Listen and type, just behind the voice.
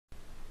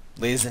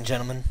Ladies and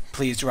gentlemen,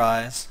 please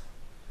rise,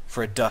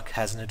 for a duck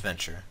has an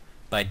adventure,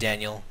 by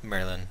Daniel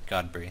Merlin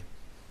Godfrey.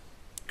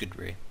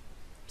 Goodbury.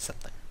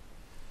 Something.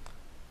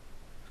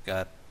 We've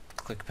got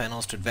click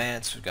panels to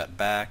advance, we've got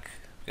back,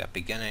 we've got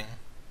beginning.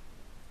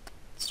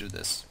 Let's do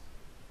this.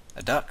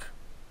 A duck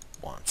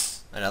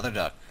wants another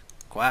duck.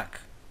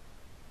 Quack.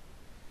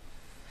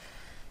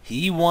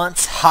 He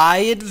wants high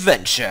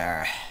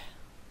adventure.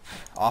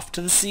 Off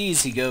to the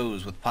seas he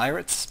goes with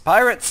pirates.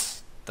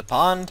 Pirates! The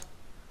pond.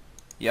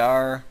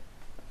 Yar.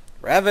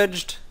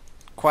 Ravaged.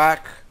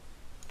 Quack.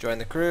 Join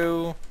the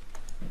crew.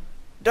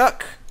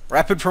 Duck.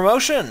 Rapid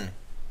promotion.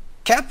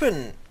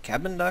 Cabin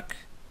duck.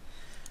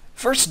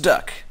 First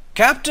duck.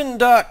 Captain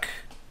Duck.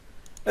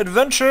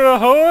 Adventure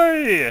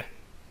ahoy!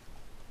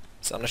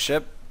 It's on a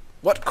ship.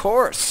 What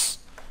course?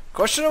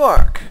 Question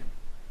mark.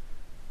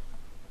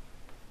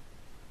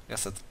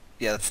 Guess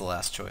that's the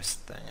last choice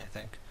thing, I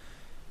think.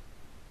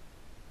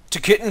 To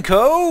Kitten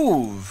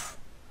Cove!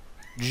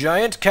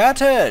 Giant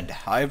cathead!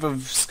 Hive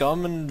of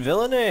scum and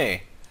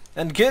villainy!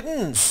 And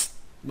kittens!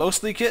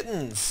 Mostly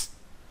kittens!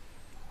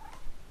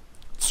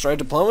 Let's try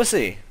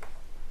diplomacy.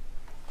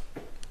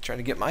 Trying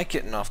to get my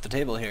kitten off the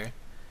table here.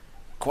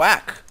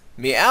 Quack!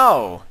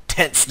 Meow!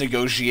 Tense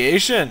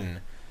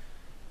negotiation!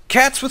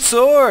 Cats with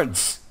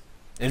swords!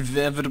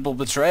 Inevitable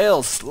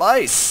betrayal!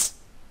 Slice!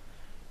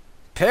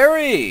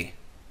 Parry!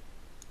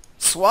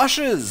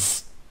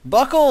 Swashes!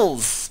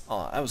 Buckles!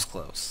 Oh, that was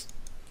close.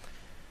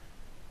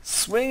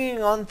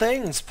 Swinging on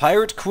things.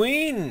 Pirate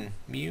Queen.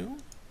 Mew.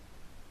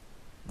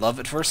 Love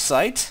at first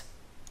sight.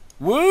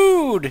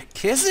 Wooed.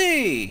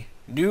 Kissy.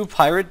 New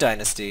pirate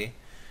dynasty.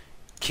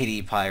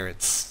 Kitty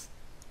pirates.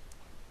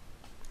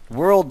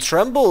 World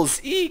trembles.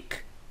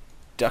 Eek.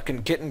 Duck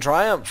and kitten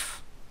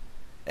triumph.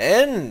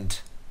 End.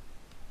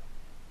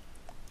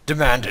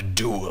 Demand a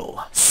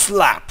duel.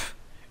 Slap.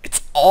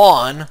 It's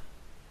on.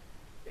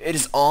 It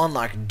is on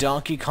like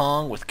Donkey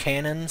Kong with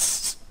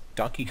cannons.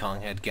 Donkey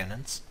Kong had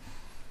cannons.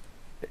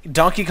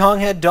 Donkey Kong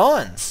had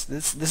dawns.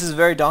 This is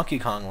very Donkey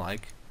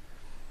Kong-like.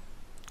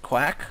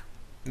 Quack.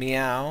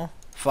 Meow.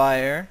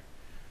 Fire.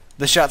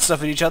 The shots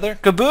stuff at each other.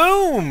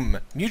 Kaboom!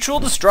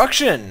 Mutual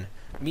destruction.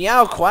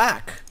 Meow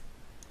quack.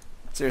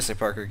 Seriously,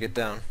 Parker, get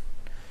down.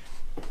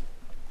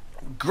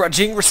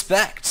 Grudging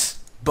respect.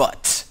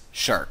 But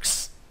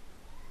sharks.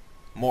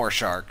 More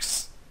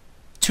sharks.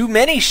 Too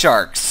many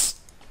sharks.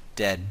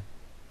 Dead.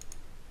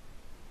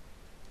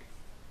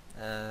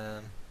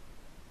 I'll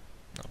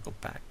go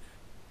back.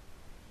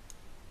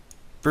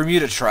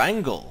 Bermuda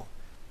Triangle.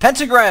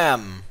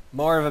 Pentagram!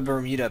 More of a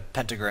Bermuda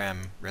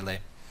pentagram, really.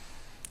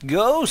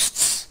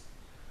 Ghosts!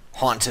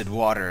 Haunted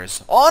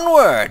waters.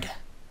 Onward!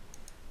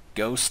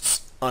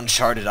 Ghosts.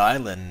 Uncharted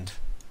Island.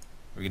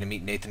 We're gonna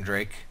meet Nathan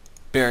Drake.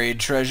 Buried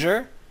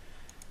treasure.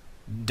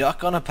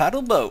 Duck on a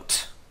paddle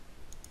boat.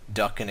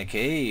 Duck in a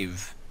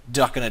cave.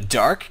 Duck in a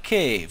dark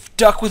cave.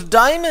 Duck with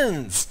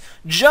diamonds!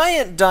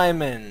 Giant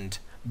diamond!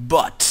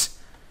 But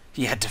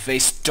he had to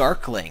face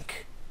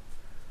Darklink.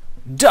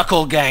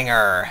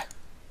 Duckleganger!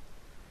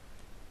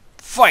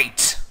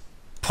 Fight!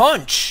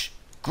 Punch!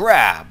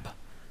 Grab!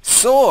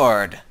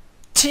 Sword!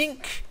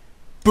 Tink!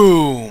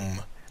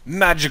 Boom!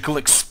 Magical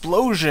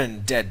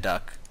explosion! Dead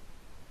duck.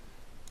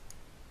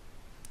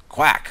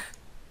 Quack!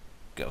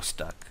 Ghost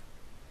duck.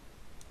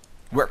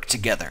 Work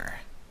together.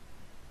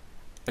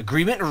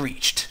 Agreement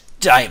reached.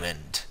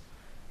 Diamond.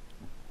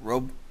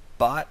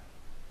 Robot.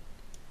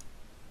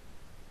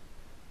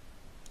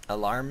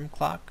 Alarm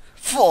clock.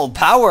 Full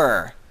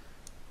power.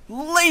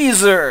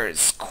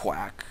 Lasers.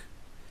 Quack.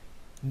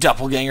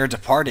 Doppelganger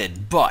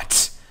departed,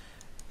 but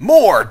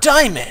more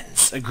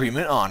diamonds.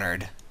 Agreement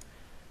honored.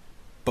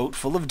 Boat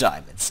full of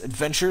diamonds.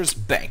 Adventures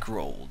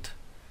bankrolled.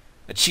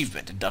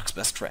 Achievement, a duck's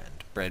best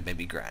friend. Bread may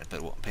be grand, but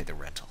it won't pay the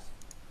rental.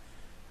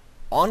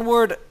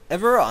 Onward,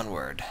 ever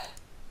onward.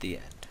 The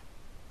end.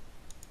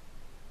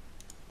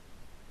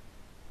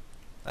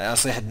 I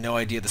honestly had no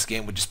idea this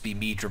game would just be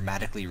me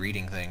dramatically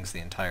reading things the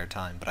entire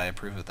time, but I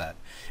approve of that.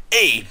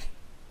 A,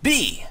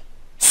 B,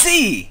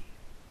 C,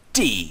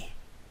 D,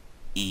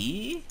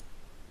 E,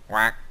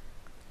 whack.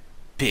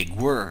 Big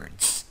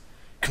words.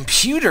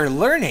 Computer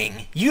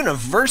learning.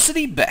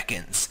 University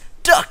beckons.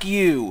 Duck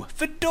you.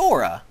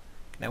 Fedora.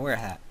 Can I wear a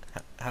hat?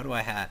 How do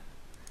I hat?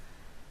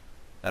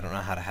 I don't know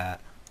how to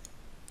hat.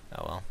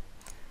 Oh well.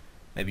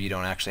 Maybe you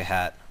don't actually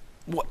hat.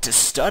 What to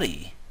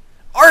study?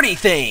 Arty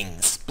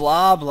things!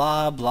 Blah,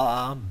 blah,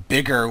 blah.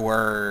 Bigger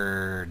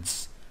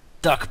words.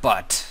 Duck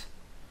butt.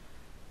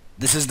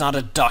 This is not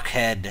a duck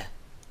head.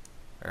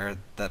 Or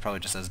that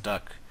probably just says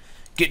duck.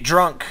 Get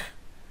drunk.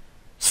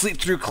 Sleep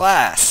through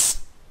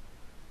class.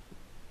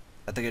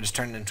 I think I just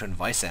turned it into an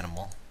advice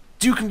animal.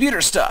 Do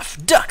computer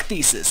stuff. Duck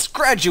thesis.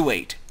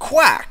 Graduate.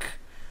 Quack.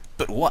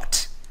 But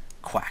what?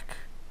 Quack.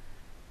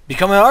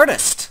 Become an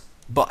artist.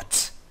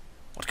 But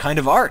what kind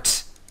of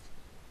art?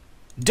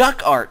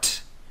 Duck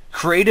art.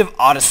 Creative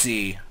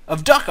odyssey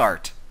of duck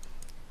art.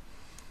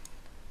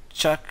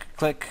 Chuck,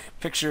 click,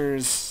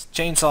 pictures,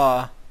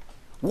 chainsaw.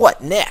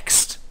 What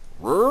next?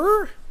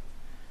 Rrr?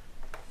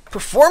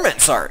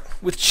 Performance art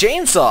with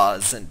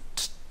chainsaws and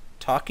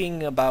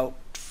Talking about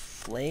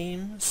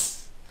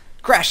flames?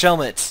 Crash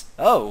helmets!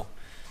 Oh.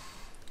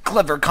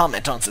 Clever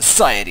comment on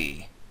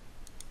society.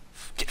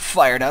 Get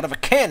fired out of a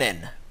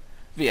cannon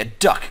via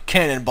duck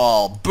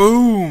cannonball.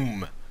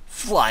 Boom!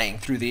 Flying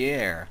through the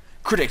air.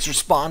 Critics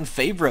respond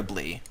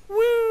favorably.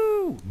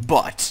 Woo!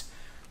 But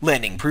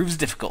landing proves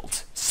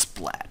difficult.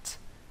 Splat.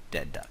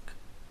 Dead duck.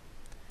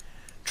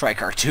 Try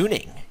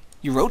cartooning.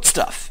 You wrote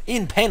stuff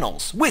in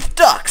panels with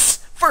ducks.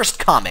 First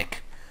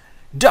comic.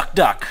 Duck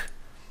Duck.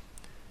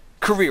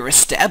 Career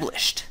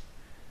established.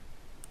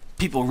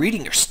 People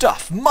reading your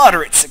stuff.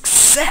 Moderate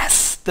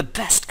success. The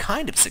best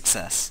kind of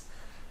success.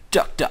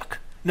 Duck Duck.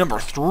 Number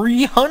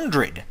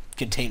 300.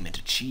 Containment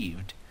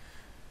achieved.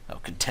 Oh,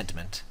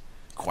 contentment.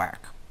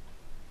 Quack.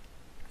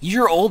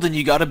 You're old and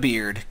you got a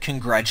beard.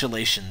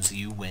 Congratulations,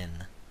 you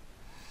win.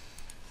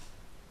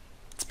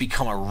 Let's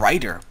become a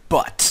writer,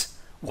 but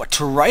what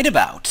to write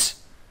about?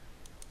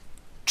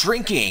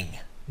 Drinking.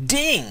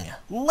 Ding.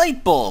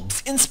 Light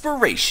bulbs.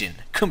 Inspiration.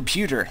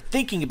 Computer.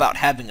 Thinking about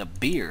having a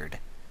beard.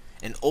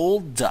 An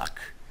old duck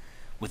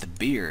with a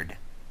beard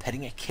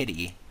petting a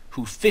kitty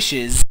who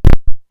fishes.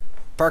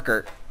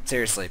 Parker,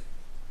 seriously.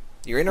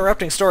 You're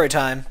interrupting story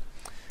time.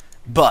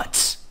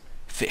 But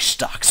fish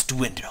stocks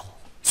dwindle.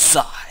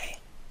 Sigh.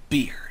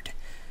 Beard.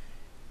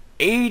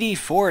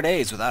 84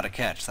 days without a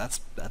catch. That's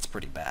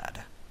pretty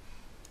bad.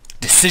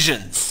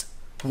 Decisions.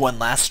 One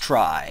last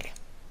try.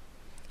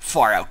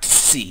 Far out to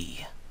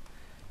sea.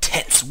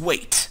 Tense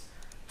wait.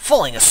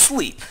 Falling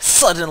asleep.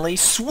 Suddenly,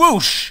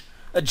 swoosh!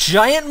 A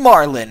giant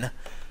marlin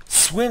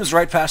swims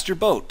right past your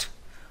boat.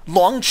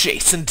 Long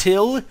chase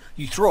until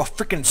you throw a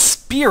frickin'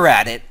 spear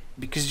at it,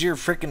 because you're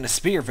frickin' a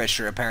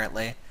spearfisher,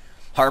 apparently.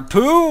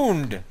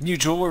 Harpooned!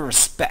 Mutual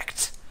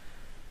respect.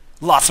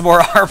 Lots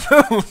more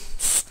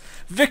harpoons!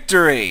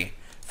 Victory!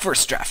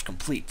 First draft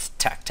complete.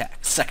 Tac-tac.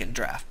 Second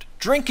draft.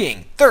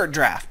 Drinking. Third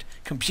draft.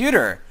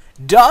 Computer.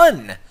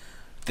 Done!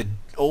 The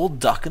old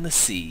duck in the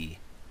sea.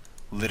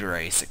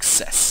 Literary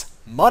success.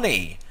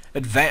 Money.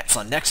 Advance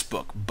on next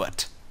book,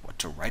 but what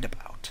to write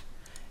about?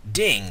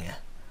 Ding.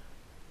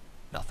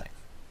 Nothing.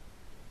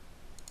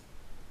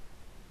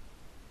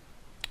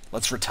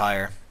 Let's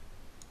retire.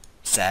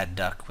 Sad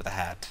duck with a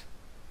hat.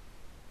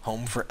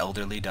 Home for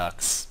elderly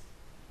ducks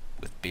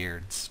with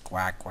beards.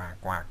 Quack, quack,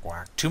 quack,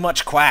 quack. Too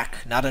much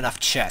quack, not enough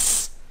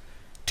chess.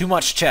 Too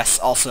much chess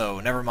also,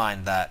 never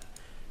mind that.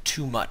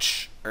 Too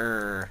much,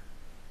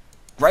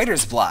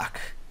 writer's block.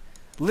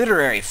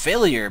 Literary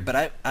failure,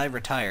 but I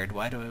retired.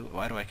 Why do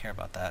I care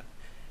about that?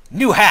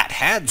 New hat,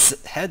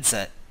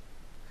 headset.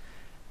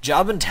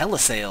 Job in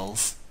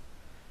telesales.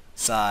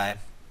 Sigh.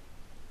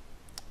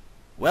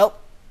 Well,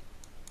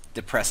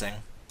 depressing.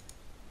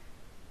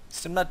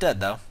 Still not dead,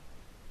 though.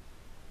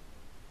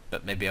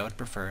 But maybe I would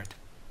prefer it.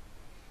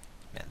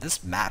 Man,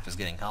 this map is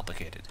getting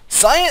complicated.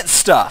 Science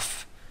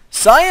stuff!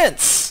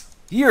 Science!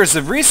 Years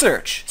of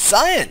research.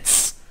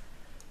 Science!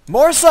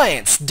 More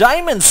science!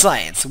 Diamond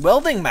science!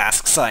 Welding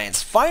mask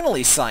science!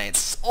 Finally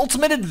science!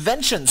 Ultimate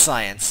invention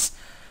science!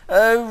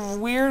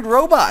 Weird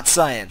robot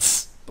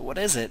science! But what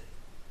is it?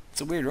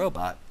 It's a weird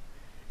robot.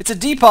 It's a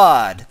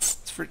D-pod!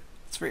 It's for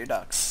your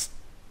ducks.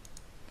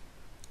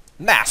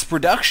 Mass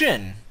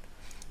production!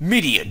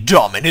 Media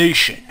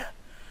domination!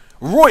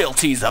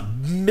 Royalties a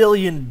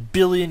million,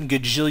 billion,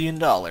 gajillion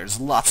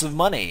dollars. Lots of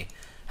money.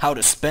 How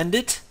to spend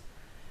it?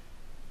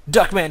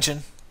 Duck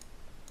mansion.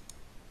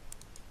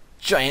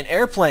 Giant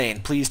airplane.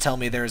 Please tell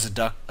me there is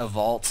a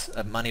vault,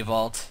 a money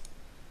vault.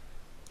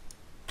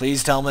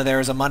 Please tell me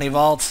there is a money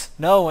vault.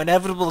 No,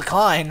 inevitable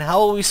decline. How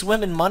will we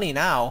swim in money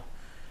now?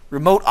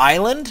 Remote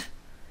island?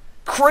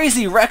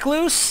 Crazy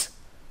recluse?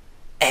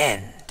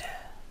 End.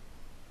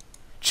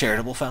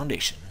 Charitable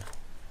foundation.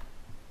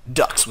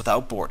 Ducks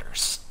without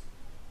borders.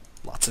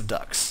 Lots of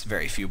ducks,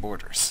 very few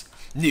borders.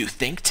 New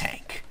think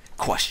tank.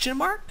 Question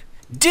mark?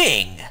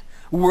 Ding!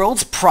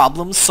 World's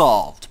problem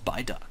solved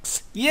by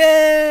ducks.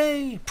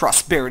 Yay!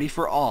 Prosperity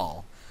for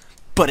all.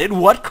 But at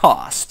what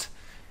cost?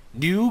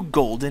 New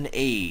golden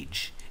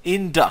age.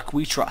 In duck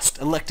we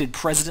trust. Elected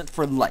president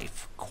for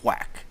life.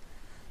 Quack.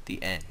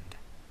 The end.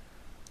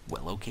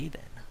 Well, okay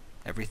then.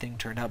 Everything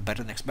turned out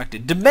better than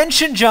expected.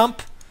 Dimension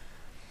jump!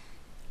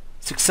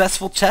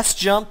 Successful chest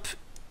jump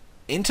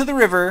into the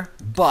river,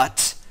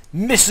 but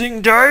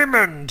missing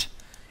diamond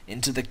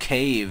into the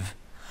cave.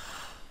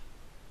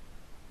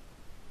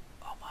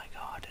 Oh my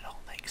god, it all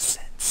makes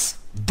sense.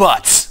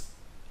 But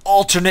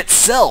alternate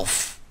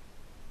self.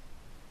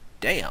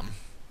 Damn.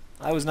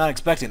 I was not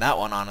expecting that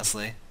one,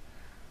 honestly.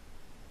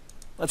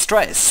 Let's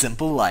try a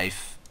simple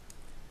life.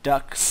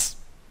 Ducks.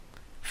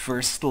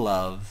 First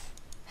love.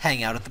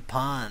 Hang out at the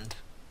pond.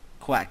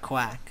 Quack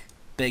quack.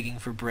 Begging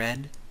for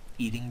bread.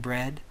 Eating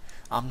bread.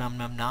 Om nom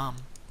nom nom.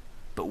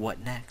 But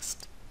what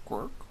next?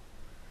 Quirk.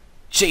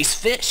 Chase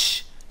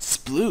fish.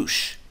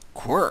 Sploosh.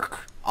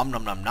 Quirk. Om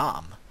nom nom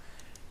nom.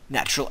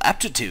 Natural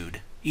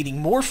aptitude. Eating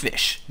more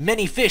fish.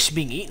 Many fish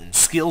being eaten.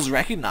 Skills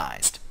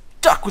recognized.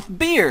 Duck with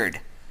beard.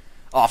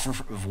 Offer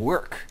of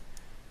work.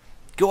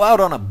 Go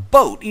out on a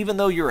boat even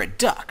though you're a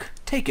duck.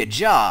 Take a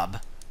job.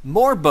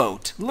 More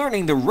boat.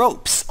 Learning the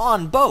ropes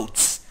on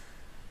boats.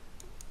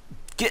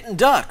 Getting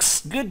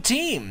ducks. Good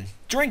team.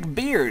 Drink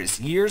beers.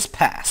 Years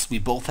pass. We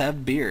both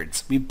have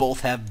beards. We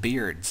both have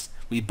beards.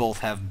 We both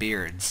have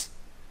beards.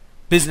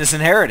 Business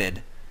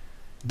inherited.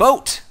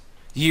 Boat.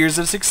 Years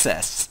of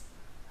success.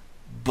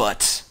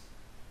 But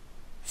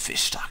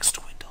fish stocks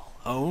dwindle.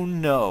 Oh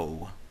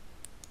no.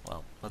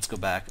 Well, let's go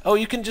back. Oh,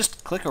 you can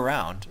just click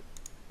around.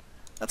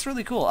 That's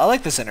really cool. I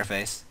like this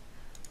interface.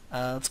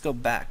 Let's go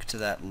back to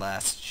that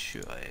last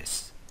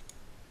choice.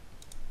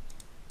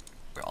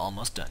 We're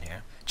almost done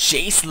here.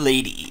 Chase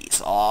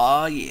ladies.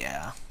 Aw,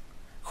 yeah.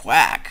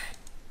 Quack.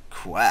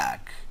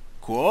 Quack.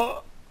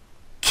 Quack.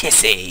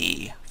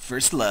 Kissy.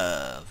 First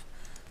love.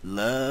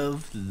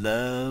 Love,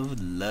 love,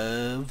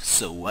 love.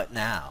 So what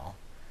now?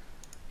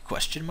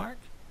 Question mark?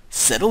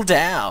 Settle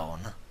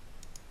down.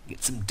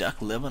 Get some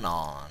duck living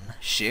on.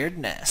 Shared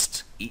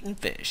nest. Eating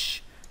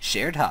fish.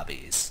 Shared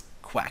hobbies.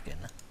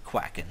 Quacking.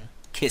 Quacking.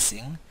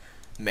 Kissing.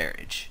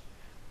 Marriage.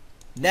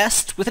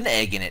 Nest with an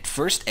egg in it.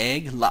 First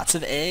egg. Lots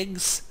of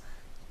eggs.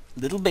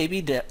 Little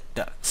baby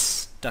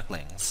ducks.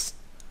 Ducklings.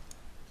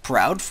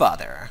 Proud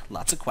father.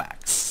 Lots of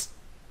quacks.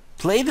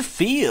 Play the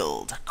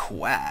field.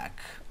 Quack.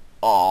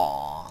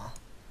 Aww.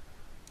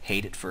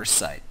 Hate at first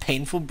sight.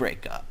 Painful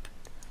breakup.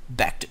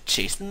 Back to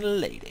chasing the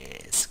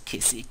ladies.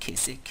 Kissy,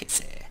 kissy,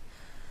 kissy.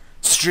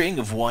 String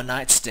of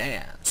one-night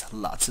stands.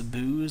 Lots of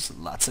booze,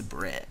 lots of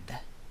bread.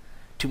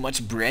 Too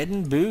much bread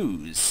and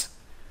booze.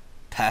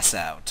 Pass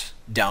out.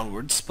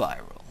 Downward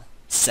spiral.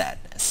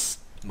 Sadness.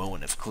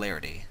 Moment of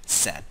clarity.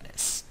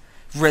 Sadness.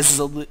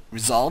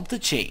 Resolve to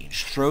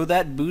change. Throw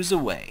that booze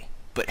away.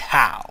 But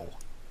how?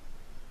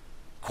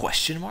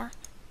 Question mark?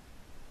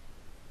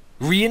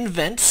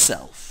 Reinvent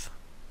self.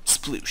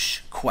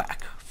 Sploosh.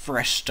 Quack.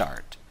 Fresh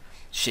start.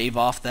 Shave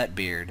off that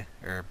beard.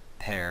 Or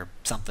hair.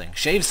 Something.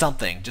 Shave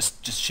something.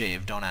 Just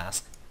shave. Don't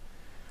ask.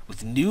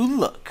 With new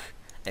look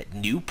at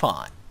new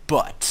pond.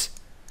 But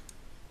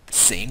the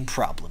same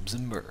problems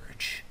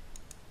emerge.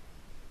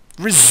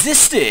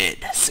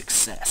 Resisted.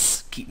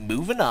 Success. Keep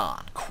moving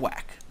on.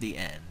 Quack. The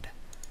end.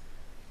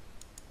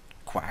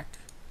 Quack.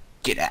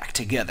 Get act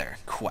together.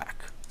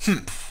 Quack.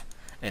 Humph.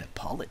 An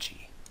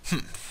apology.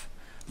 Humph.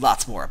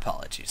 Lots more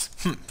apologies.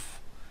 Humph.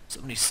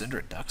 So many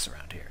cinder ducks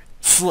around here.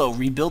 Slow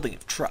rebuilding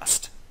of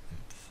trust.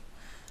 Humph.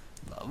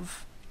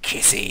 Love.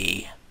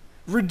 Kissy.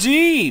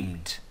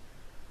 Redeemed.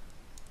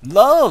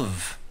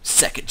 Love.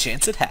 Second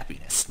chance at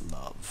happiness.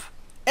 Love.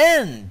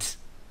 End.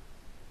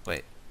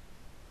 Wait.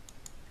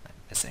 Am I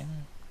missing?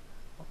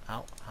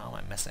 How am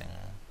I missing?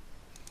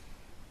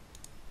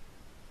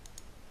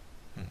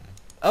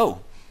 Oh.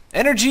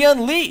 Energy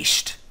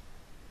unleashed.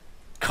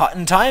 Caught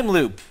in time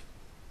loop.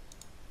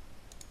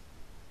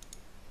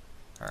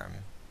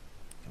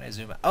 Can I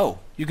zoom out? Oh,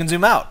 you can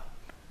zoom out.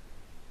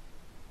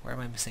 Where am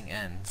I missing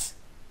ends?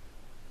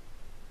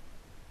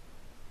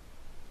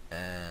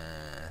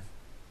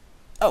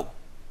 Oh.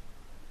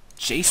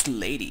 Chase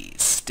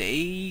ladies.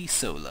 Stay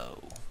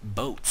solo.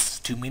 Boats.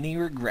 Too many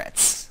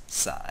regrets.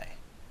 Sigh.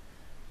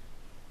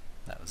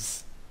 That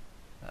was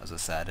a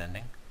sad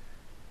ending.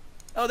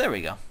 Oh, there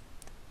we go.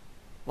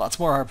 Lots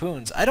more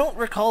harpoons. I don't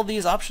recall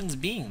these options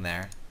being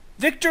there.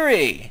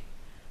 Victory!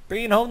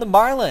 Bringing home the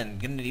marlin.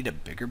 Gonna need a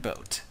bigger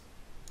boat.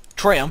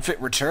 Triumphant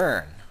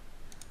return.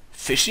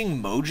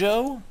 Fishing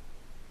mojo?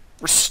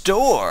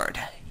 Restored.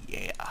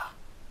 Yeah.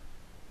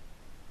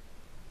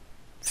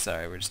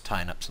 Sorry, we're just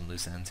tying up some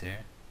loose ends here.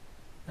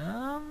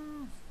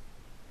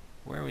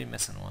 Where are we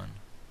missing one?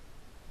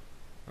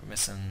 We're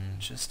missing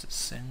just a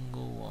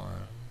single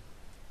one.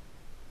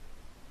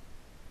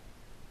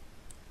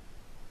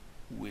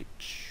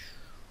 Which...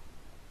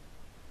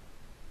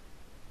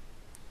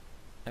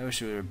 I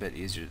wish it were a bit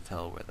easier to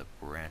tell where the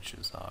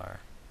branches are.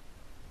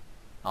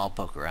 I'll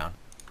poke around.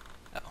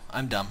 Oh,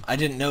 I'm dumb. I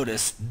didn't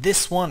notice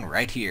this one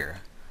right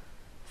here.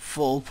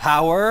 Full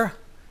power.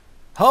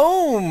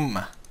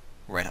 Home!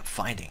 Write up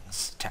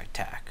findings. Tac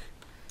tac.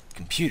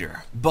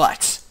 Computer.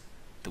 But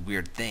the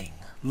weird thing.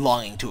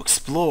 Longing to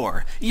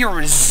explore.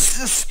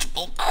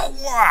 Irresistible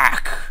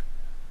quack!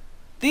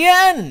 The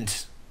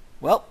end!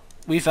 Well,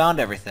 we found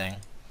everything.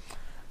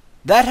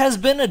 That has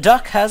been A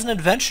Duck Has an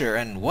Adventure,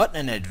 and what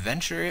an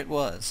adventure it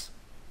was.